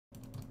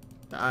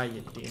Die,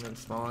 you demon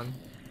spawn.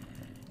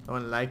 No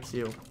one likes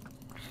you.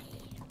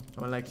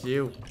 No one likes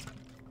you.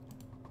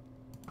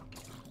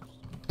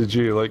 Did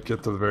you like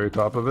get to the very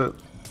top of it?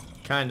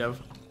 Kind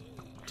of.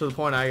 To the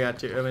point I got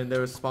to. I mean,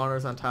 there was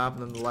spawners on top,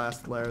 and then the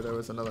last layer there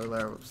was another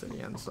layer of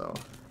obsidian. So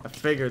I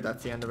figured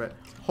that's the end of it.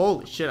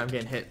 Holy shit! I'm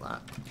getting hit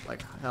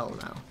like hell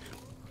now.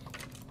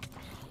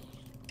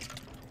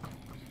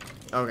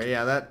 Okay,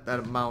 yeah,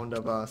 that mound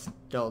of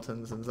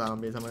skeletons and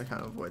zombies. I'm gonna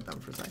kind of avoid them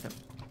for a second.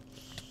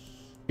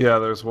 Yeah,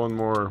 there's one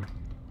more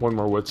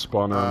witch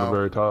spawner on the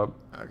very top.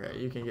 Okay,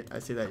 you can get. I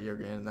see that you're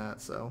getting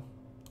that, so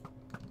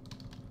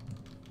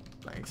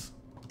thanks.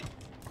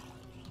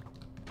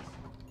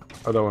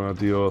 I don't want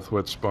to deal with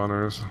witch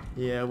spawners.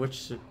 Yeah,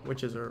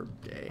 witches are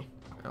gay.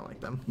 I don't like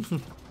them.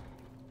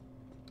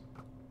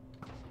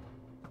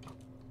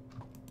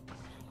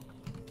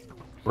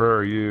 Where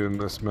are you in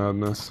this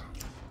madness?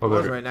 Oh, I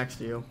was right next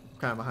to you.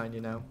 Kind of behind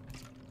you now.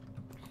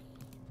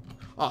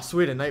 Oh,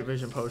 sweet, a night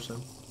vision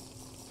potion.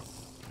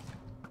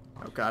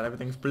 Oh god,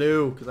 everything's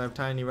blue because I have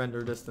tiny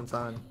render distance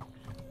on.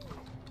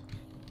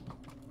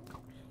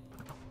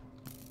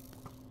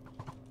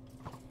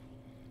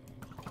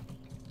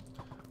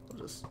 We'll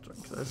just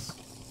drink this.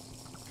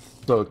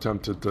 So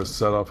tempted to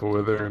set off a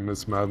wither in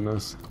this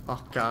madness.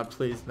 Oh god,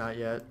 please, not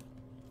yet.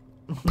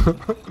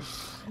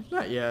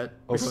 Not yet.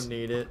 We don't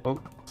need it.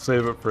 I'll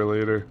save it for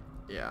later.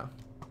 Yeah.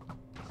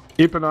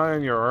 Keep an eye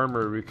on your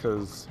armor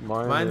because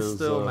mine's is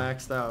still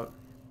maxed out.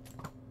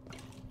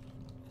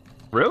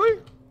 Really?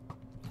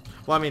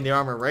 Well, I mean the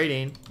armor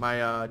rating.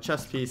 My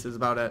chest piece is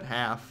about at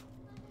half.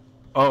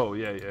 Oh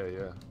yeah.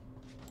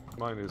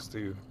 Mine is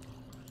too.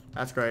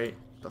 That's great.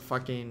 The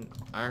fucking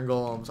iron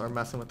golems are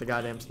messing with the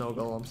goddamn snow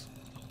golems.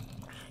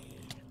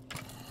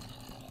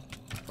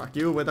 Fuck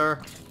you,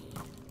 wither.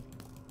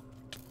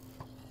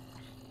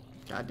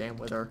 Goddamn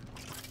wither.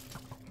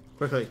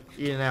 Quickly,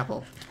 eat an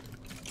apple.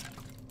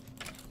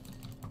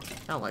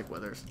 I don't like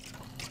withers.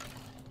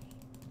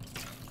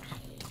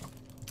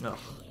 Oh,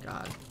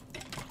 God.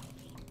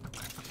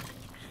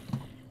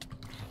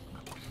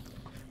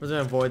 We're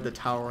gonna avoid the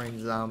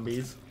towering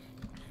zombies.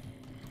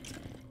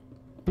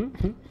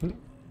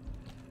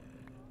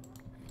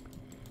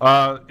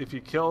 If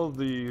you kill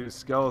the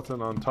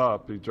skeleton on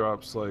top, he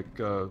drops like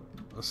a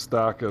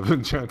stack of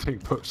enchanting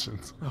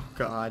potions. Oh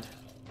God.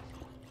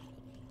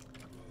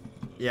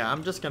 Yeah,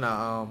 I'm just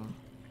gonna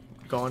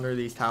go under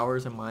these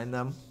towers and mine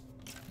them.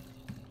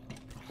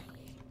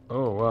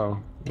 Oh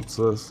wow, what's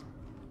this?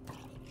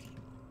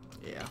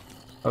 Yeah.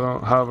 I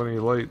don't have any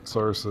light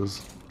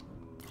sources.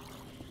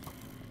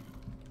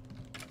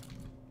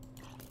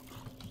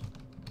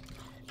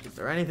 Is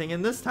there anything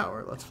in this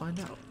tower? Let's find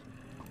out.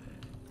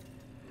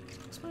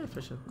 What's my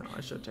efficiency? No,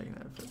 I should have taken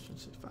that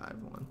efficiency 5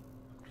 one.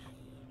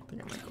 I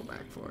think I might go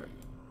back for it.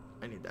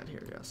 I need that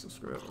here, yeah, so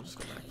screw it, we'll just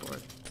go back for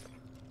it.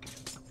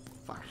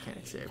 Fuck, I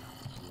can't escape.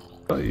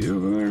 Are you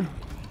over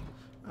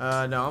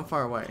there? No, I'm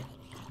far away.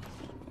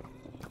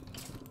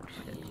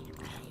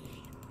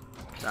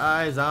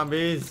 Die,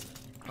 zombies!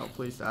 Oh,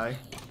 please die.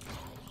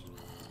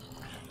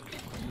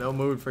 No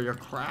mood for your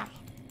crap.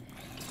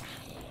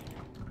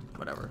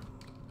 Whatever.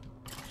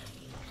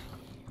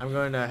 I'm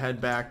going to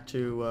head back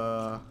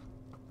to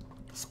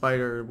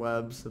spider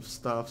webs of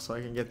stuff so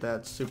I can get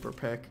that super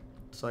pick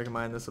so I can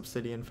mine this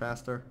obsidian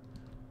faster.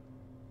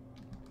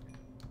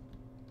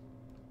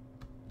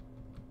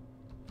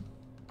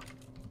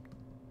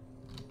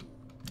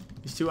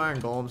 These two iron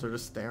golems are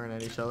just staring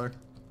at each other.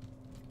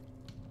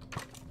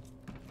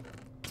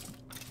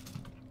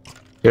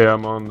 Yeah,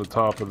 I'm on the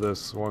top of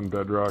this one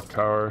bedrock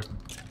tower.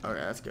 Okay,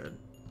 that's good.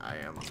 I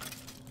am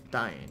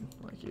dying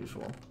like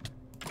usual.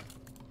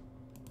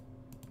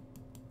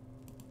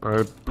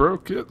 I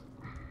broke it.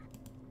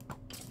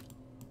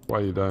 Why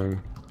are you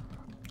dying?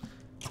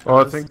 Oh,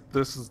 I think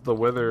this is the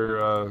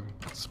wither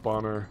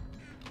spawner.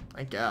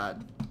 Thank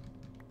God.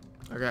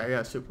 Okay, I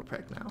got a super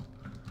pick now.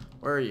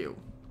 Where are you?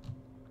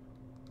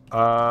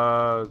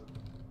 Kind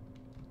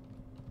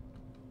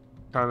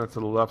of to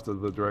the left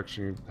of the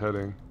direction you're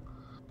heading.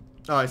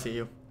 Oh, I see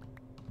you.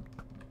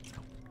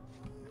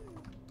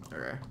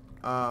 Okay.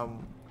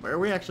 Where are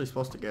we actually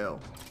supposed to go?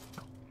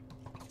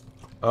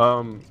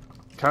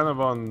 Kind of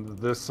on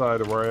this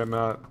side of where I'm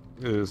at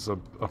is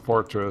a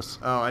fortress.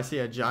 Oh, I see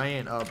a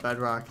giant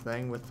bedrock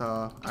thing with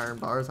iron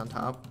bars on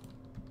top.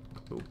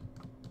 Ooh.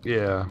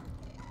 Yeah,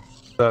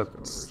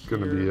 that's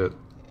gonna be it.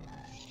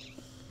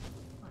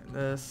 Find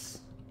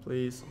this,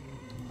 please.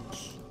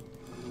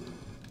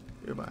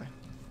 Goodbye.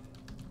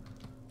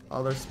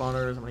 All their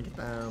spawners, I'm gonna get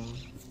them.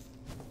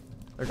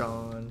 They're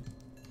gone.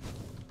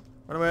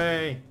 Run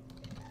away!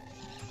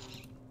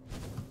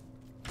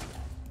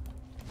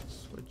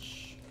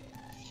 Switch.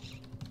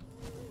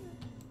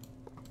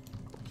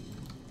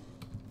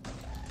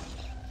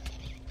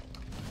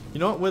 You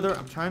know what, Wither?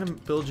 I'm trying to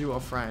build you a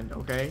friend,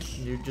 okay?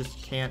 You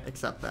just can't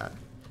accept that.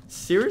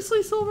 Seriously,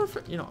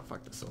 silverfish? You know what?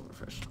 Fuck the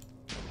silverfish.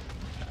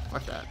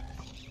 Fuck that.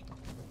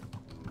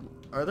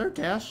 Are there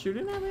gas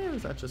shooting at me, or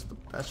is that just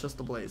that's just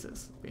the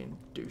blazes being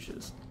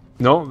douches?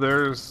 No,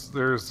 there's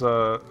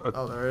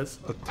Oh, there is?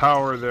 a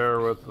tower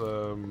there with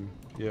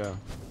yeah.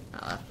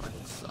 Ah, that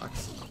fucking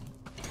sucks.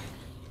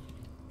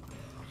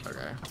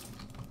 Okay.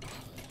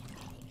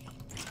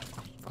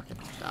 Fucking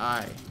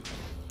die.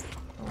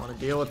 I don't want to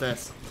deal with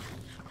this.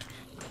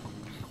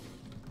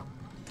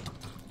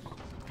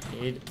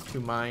 Need to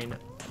mine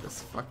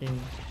this fucking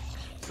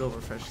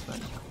silverfish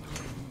thing.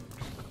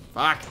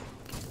 Fuck!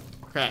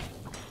 Okay.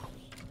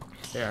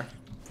 There.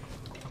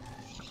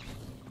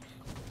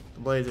 The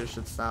blazers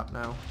should stop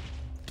now.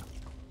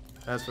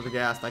 As for the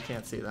ghast, I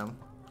can't see them.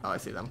 Oh, I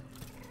see them.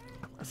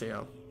 I see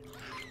a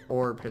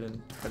orb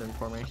hidden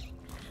for me.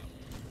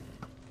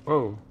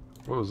 Whoa,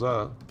 what was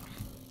that?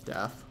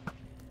 Death.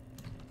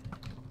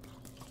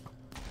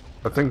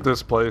 I think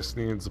this place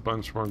needs a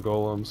bunch more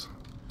golems.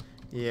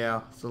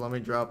 Yeah, so let me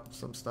drop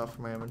some stuff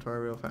from my inventory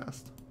real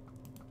fast.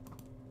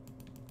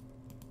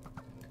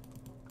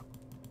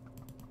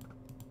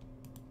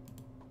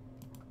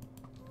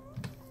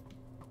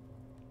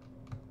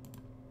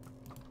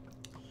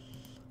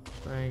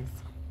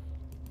 Strength.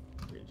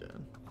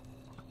 Regen.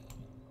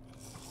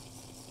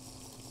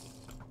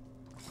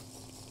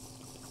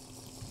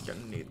 Gonna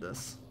need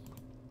this.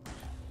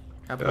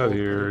 Get out of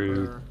here,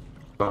 you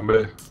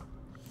zombie.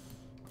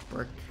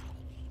 Brick.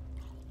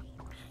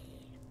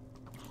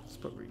 Let's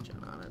put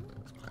regen on it.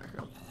 Let's back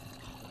up.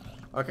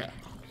 Okay.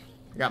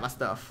 I got my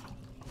stuff.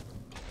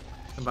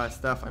 And by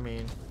stuff, I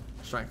mean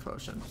strength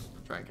potion.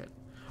 Drank it.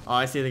 Oh,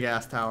 I see the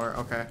gas tower.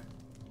 Okay.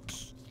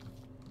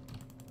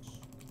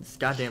 This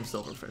goddamn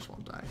silverfish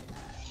won't die.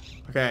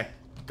 Okay.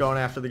 Going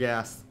after the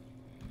gas.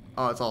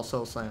 Oh, it's all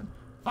soul sand.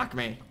 Fuck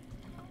me.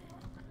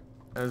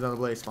 There's another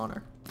blaze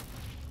spawner.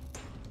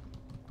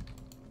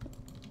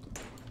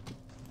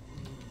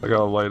 I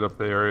gotta light up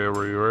the area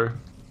where you were.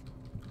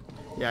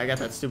 Yeah, I got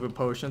that stupid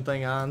potion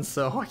thing on,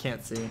 so I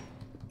can't see.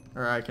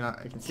 Or I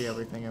can see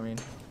everything, I mean.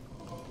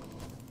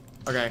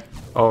 Okay.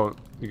 Oh,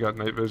 you got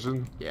night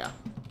vision? Yeah.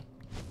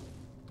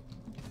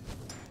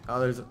 Oh,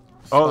 there's a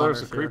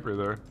there's a spawners creeper here.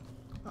 there.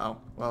 Oh,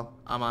 well,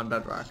 I'm on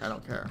bedrock. I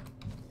don't care.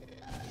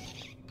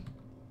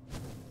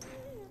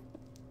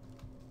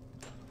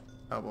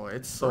 Oh boy,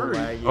 it's so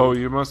laggy. Oh,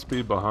 you must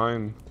be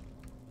behind.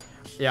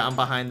 Yeah, I'm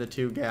behind the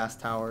two gas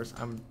towers.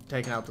 I'm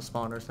taking out the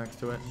spawners next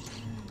to it.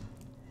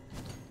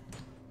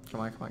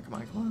 Come on, come on, come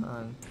on, come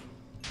on.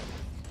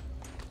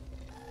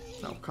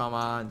 No, come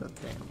on, the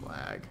damn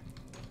lag.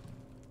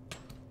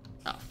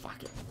 Ah,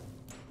 fuck it.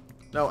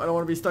 No, I don't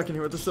want to be stuck in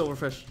here with the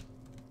silverfish.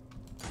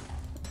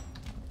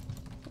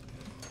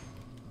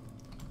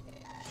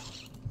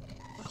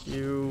 Fuck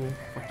you,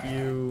 fuck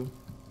you,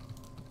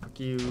 fuck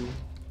you.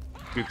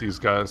 Shoot these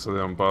guys so they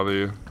don't bother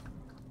you.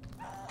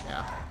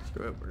 Yeah,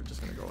 screw it, we're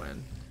just gonna go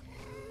in.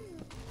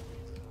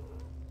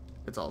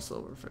 It's all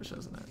silverfish,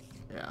 isn't it?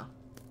 Yeah.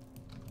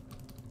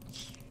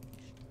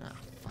 Ah,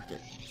 fuck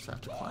it. Just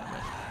have to climb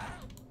it.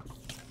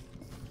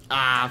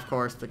 Ah, of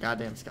course, the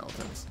goddamn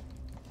skeletons.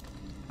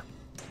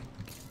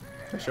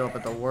 They show up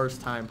at the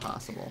worst time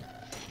possible.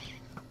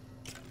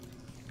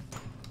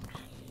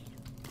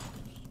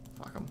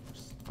 Fuck them.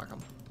 Just fuck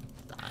them.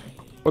 Die.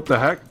 What the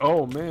heck?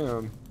 Oh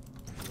man.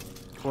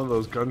 One of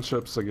those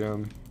gunships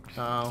again.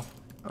 Oh.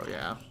 Oh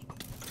yeah.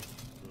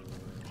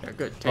 Yeah,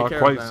 good. Take Not care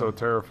quite of them. so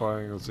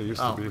terrifying as they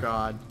used to be. Oh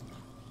god.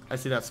 I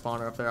see that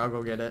spawner up there. I'll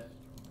go get it.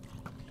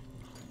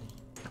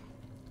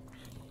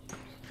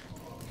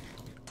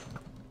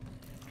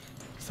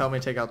 Just help me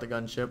take out the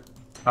gunship.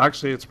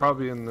 Actually, it's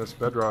probably in this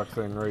bedrock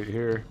thing right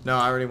here. No,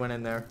 I already went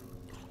in there.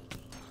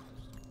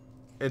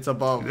 It's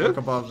above. You did? Look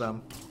above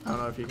them. I don't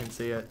know if you can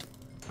see it.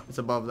 It's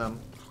above them.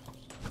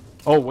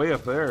 Oh, way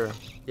up there.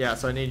 Yeah,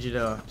 so I need you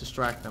to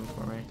distract them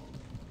for me.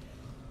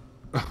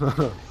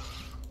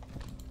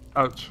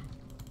 Ouch.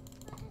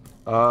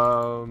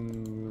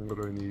 What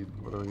do I need?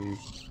 What do I need?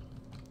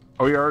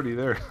 Oh, you're already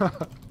there.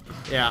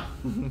 Yeah.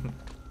 Come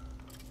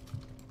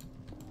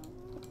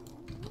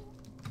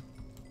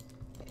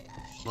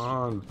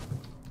on.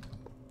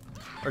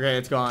 Okay,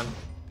 it's gone.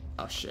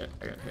 Oh shit,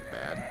 I got hit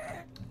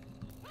bad.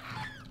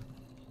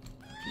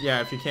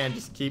 Yeah, if you can,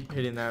 just keep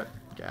hitting that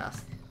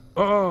gas.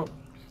 Oh.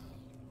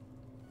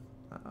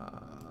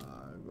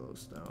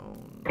 Glowstone.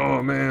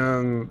 Oh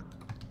man.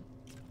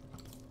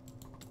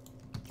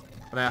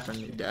 What happened?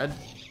 You dead?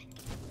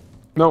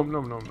 No,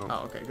 no, no, no.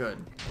 Oh, okay, good.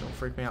 Don't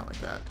freak me out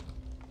like that.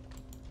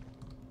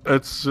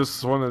 It's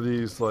just one of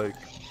these like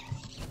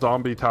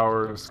zombie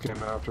towers came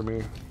after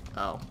me.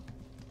 Oh.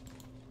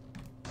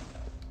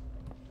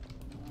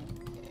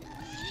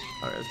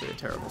 Oh, there's gonna be a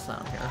terrible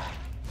sound here.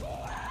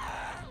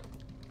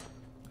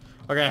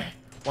 Okay,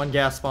 one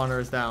gas spawner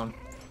is down.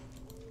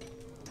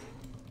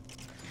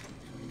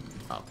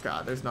 Oh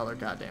god, there's another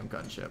goddamn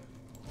gunship.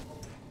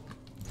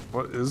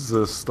 What is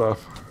this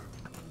stuff?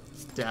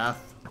 It's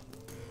death.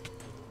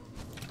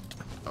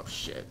 Oh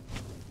shit.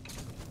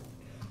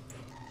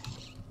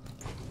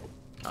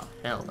 Oh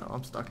hell no,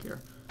 I'm stuck here.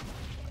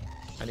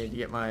 I need to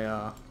get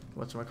my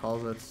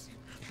whatchamacallits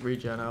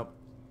regen up.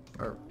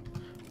 Or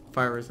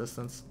fire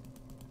resistance.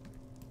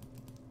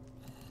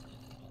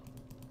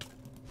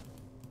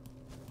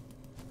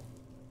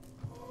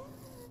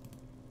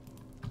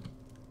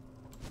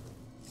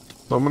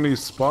 So many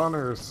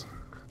spawners.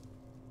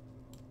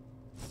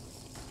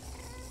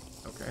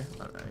 Okay,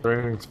 alright.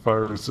 Strength,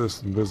 fire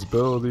resist,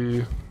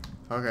 invisibility.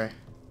 Okay.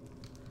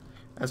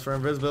 As for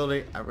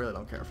invisibility, I really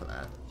don't care for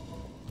that.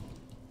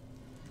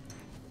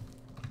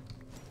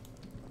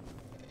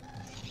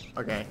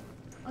 Okay.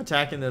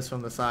 Attacking this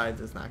from the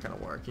sides is not going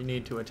to work. You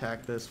need to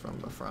attack this from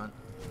the front.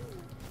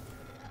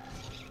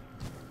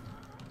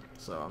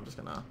 So I'm just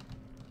going to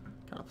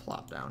kind of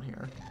plop down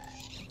here.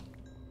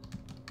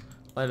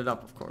 Light it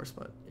up, of course,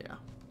 but yeah.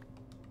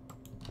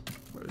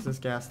 Where is this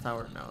gas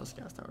tower? No, this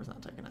gas tower's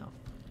not taken out.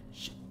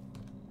 Shit.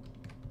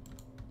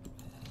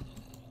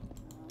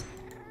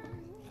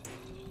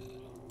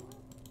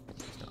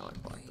 Just gonna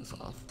like block this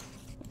off.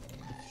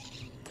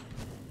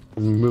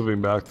 I'm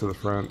moving back to the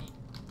front.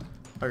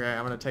 Okay,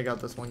 I'm gonna take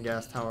out this one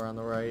gas tower on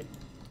the right.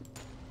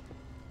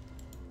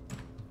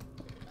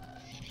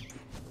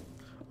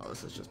 Oh,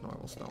 this is just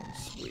normal stone.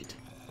 Sweet.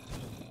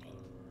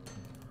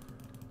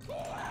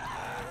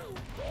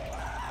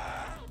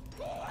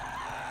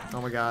 Oh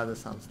my god, this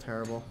sounds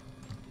terrible.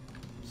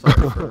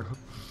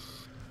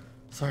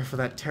 Sorry for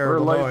that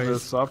terrible We're lighting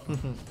noise. this up.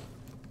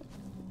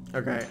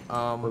 Okay,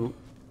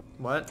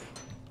 what?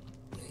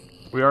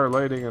 We are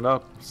lighting it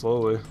up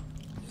slowly.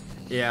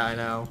 Yeah, I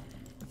know.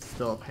 It's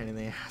still a pain in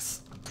the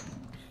ass.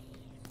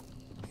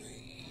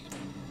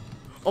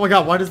 Oh my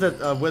god, why does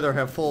that wither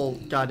have full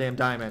goddamn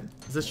diamond?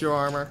 Is this your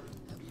armor?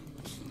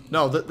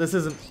 No, this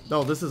isn't.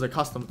 No, this is a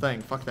custom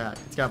thing. Fuck that.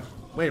 It's got.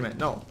 Wait a minute.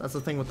 No, that's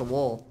the thing with the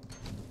wool.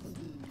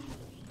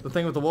 The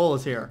thing with the wool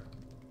is here.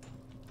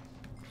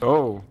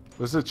 Oh,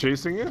 is it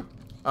chasing you?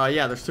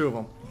 Yeah, there's two of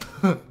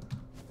them.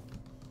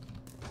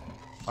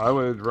 I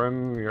would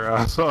run your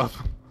ass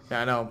off.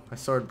 Yeah, I know. My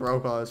sword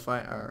broke while I was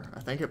fighting. Or I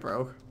think it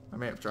broke. I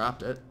may have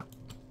dropped it.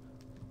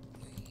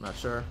 I'm not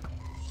sure.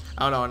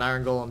 I don't know. An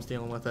iron golem's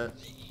dealing with it.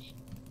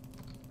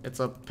 It's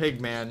a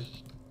Pigman.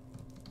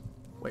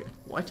 Wait,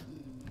 what?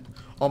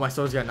 Oh, my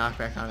sword's got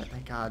knockback on it.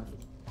 Thank God.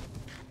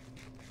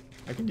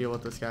 I can deal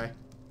with this guy.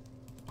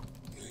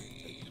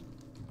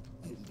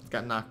 It's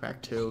got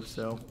knockback too,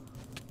 so.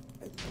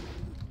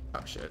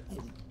 Oh shit.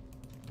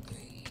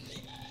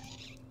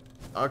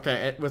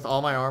 Okay, with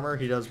all my armor,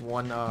 he does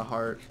one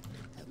heart.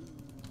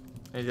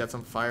 And he's got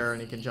some fire,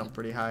 and he can jump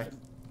pretty high.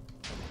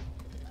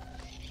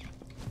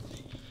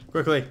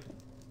 Quickly,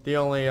 the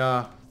only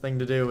thing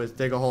to do is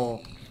dig a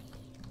hole.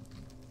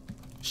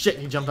 Shit,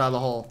 he jumped out of the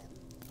hole.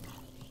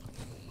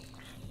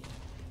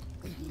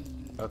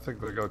 I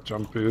think they got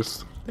jump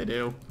boost. They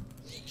do.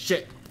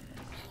 Shit.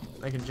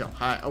 They can jump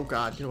high. Oh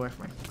god, get away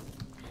from me.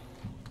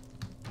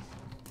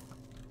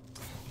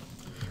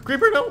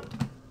 Creeper, no!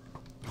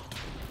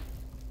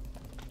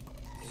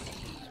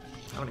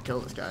 I'm gonna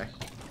kill this guy.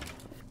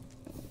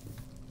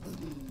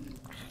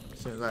 As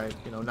soon as I,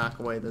 you know, knock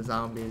away the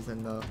zombies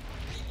and the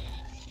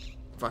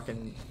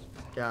fucking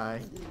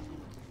guy.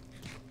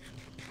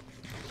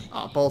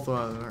 Oh, both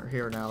of them are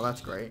here now.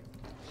 That's great.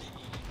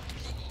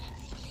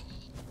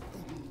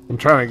 I'm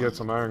trying to get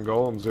some iron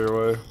golems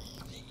your way.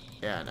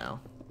 Yeah, I know.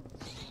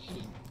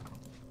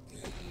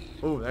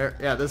 Ooh, there.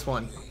 Yeah, this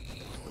one.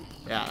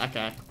 Yeah, that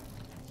guy.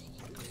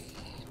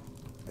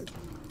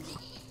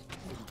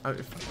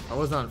 If I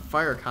wasn't on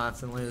fire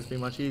constantly, it'd be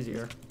much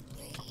easier.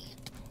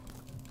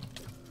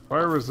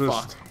 Fire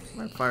resist. Fuck.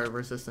 My fire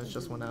resistance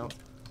just went out.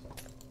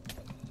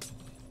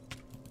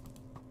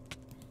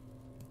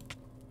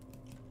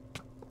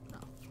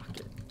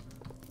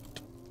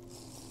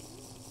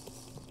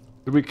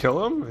 Did we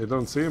kill him? I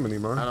don't see him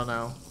anymore. I don't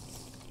know.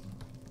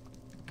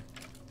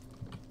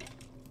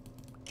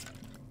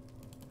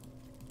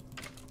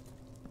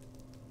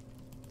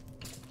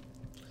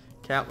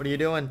 Cat, what are you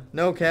doing?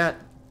 No, cat.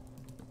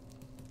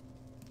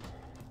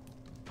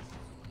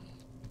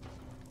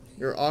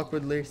 You're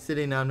awkwardly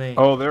sitting on me.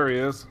 Oh, there he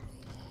is.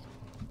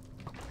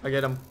 I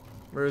get him.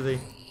 Where is he?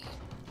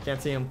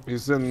 Can't see him.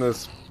 He's in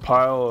this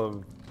pile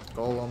of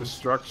Golem.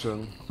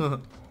 destruction.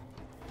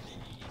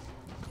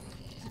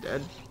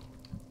 Dead.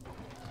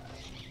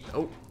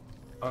 Oh.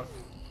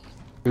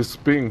 He's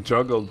being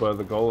juggled by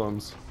the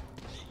golems.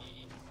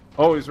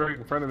 Oh, he's right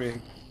in front of me.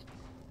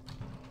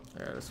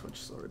 I gotta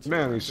switch swords.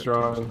 Man, he's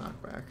strong.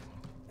 Knockback.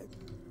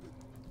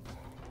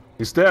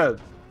 He's dead.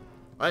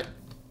 What?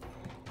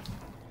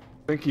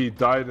 I think he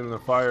died in the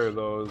fire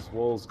though. His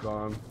wool's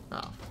gone.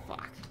 Oh,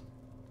 fuck.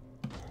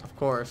 Of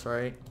course,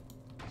 right?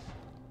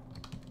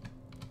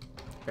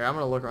 Here, I'm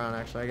gonna look around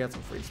actually. I got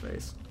some free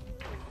space.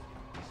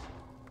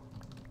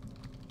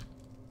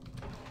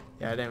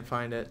 Yeah, I didn't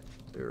find it.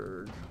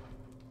 Urgh.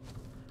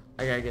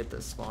 I gotta get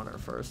this spawner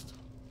first.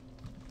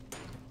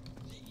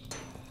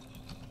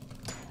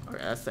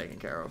 Okay, that's taken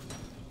care of.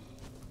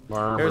 My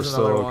armor's Here's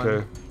still another one.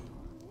 okay.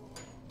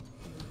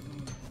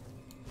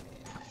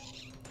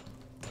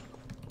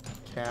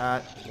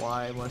 Cat,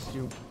 why must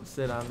you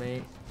sit on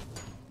me?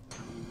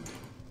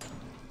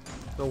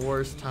 The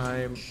worst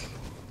time.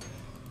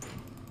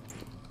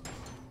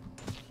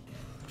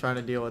 Trying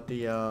to deal with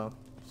the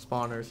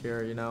spawners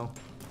here, you know?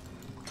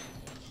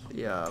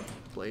 The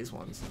blaze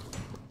ones.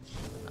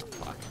 Oh,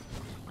 fuck.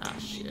 Ah,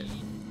 shit.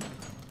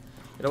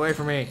 Get away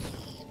from me.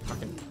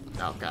 Fucking.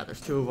 Oh god,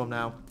 there's 2 of them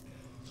now.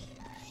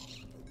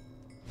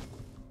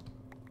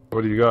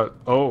 What do you got?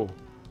 Oh,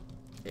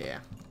 Yeah.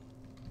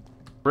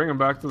 bring him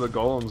back to the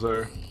golems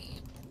there.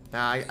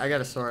 Nah, I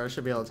got a sword. I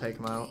should be able to take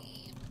him out.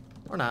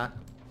 Or not.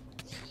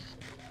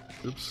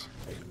 Oops.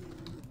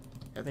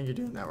 I think you're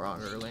doing that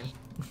wrong, Erling.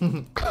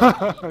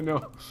 I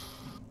know.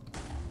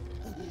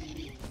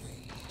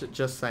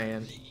 Just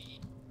saying.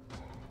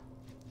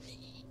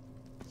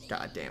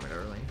 God damn it,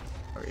 Erling.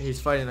 Okay,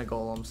 he's fighting a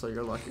golem, so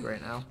you're lucky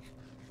right now.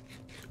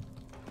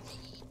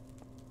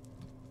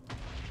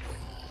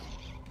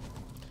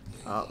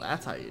 Oh,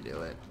 that's how you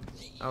do it.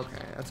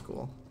 Okay, that's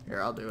cool.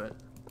 Here, I'll do it.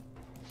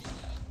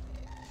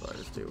 So I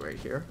just do right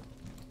here.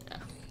 Yeah.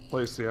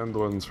 Place the end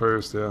ones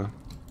first, yeah.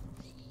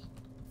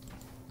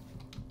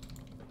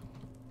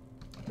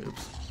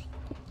 Oops.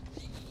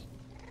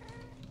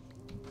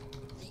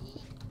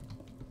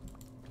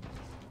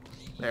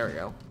 There we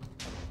go.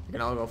 You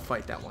can all go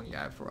fight that one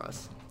guy for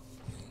us.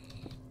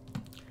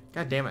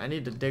 God damn it, I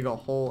need to dig a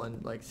hole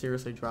and like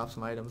seriously drop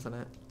some items in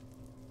it.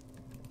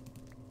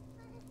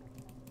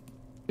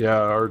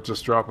 Yeah, or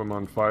just drop them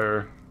on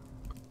fire.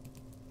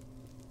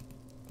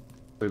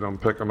 They don't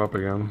pick them up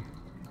again.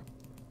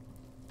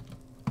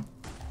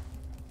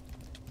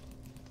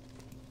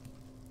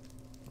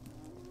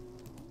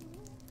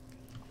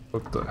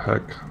 What the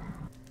heck?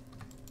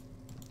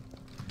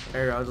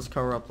 There you go, I'll just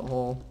cover up the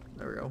hole.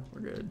 There we go,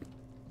 we're good.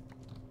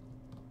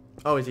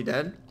 Oh, is he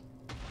dead?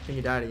 I think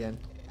he died again.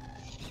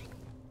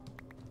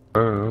 I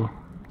don't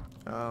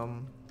know.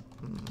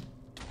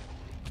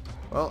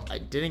 Well, I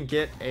didn't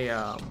get a,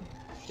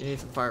 you need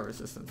some fire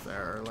resistance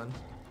there, Erlen.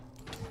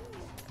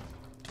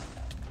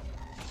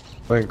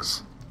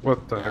 Thanks.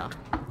 What the Yeah. heck?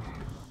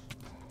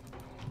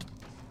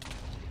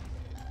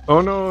 Oh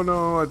no,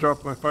 no, I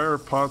dropped my fire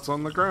pots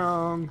on the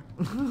ground.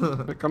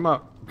 Pick them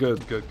up.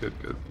 Good, good, good,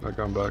 good. I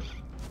got back.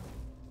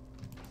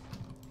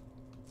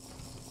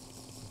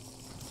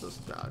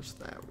 Just dodge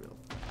that real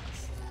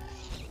fast.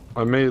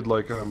 I made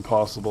like an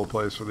impossible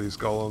place for these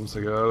golems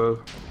to get out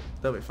of.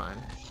 They'll be fine.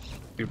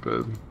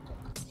 Stupid.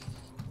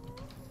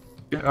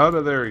 Get out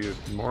of there, you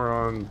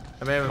moron.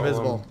 I made him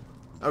invisible.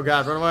 Oh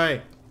god, run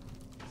away!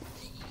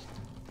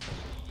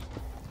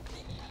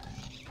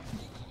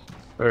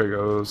 There he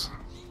goes.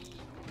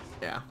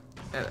 Yeah,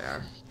 there they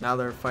are. Now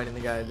they're fighting the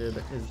guy who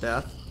did his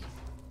death.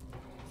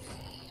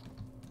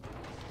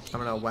 I'm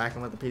gonna whack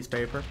him with a piece of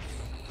paper.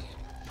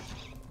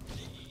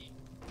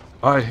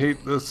 I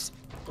hate this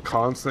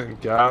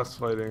constant gas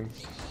fighting.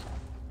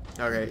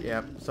 Okay,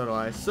 yep, so do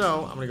I.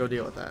 So, I'm gonna go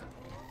deal with that.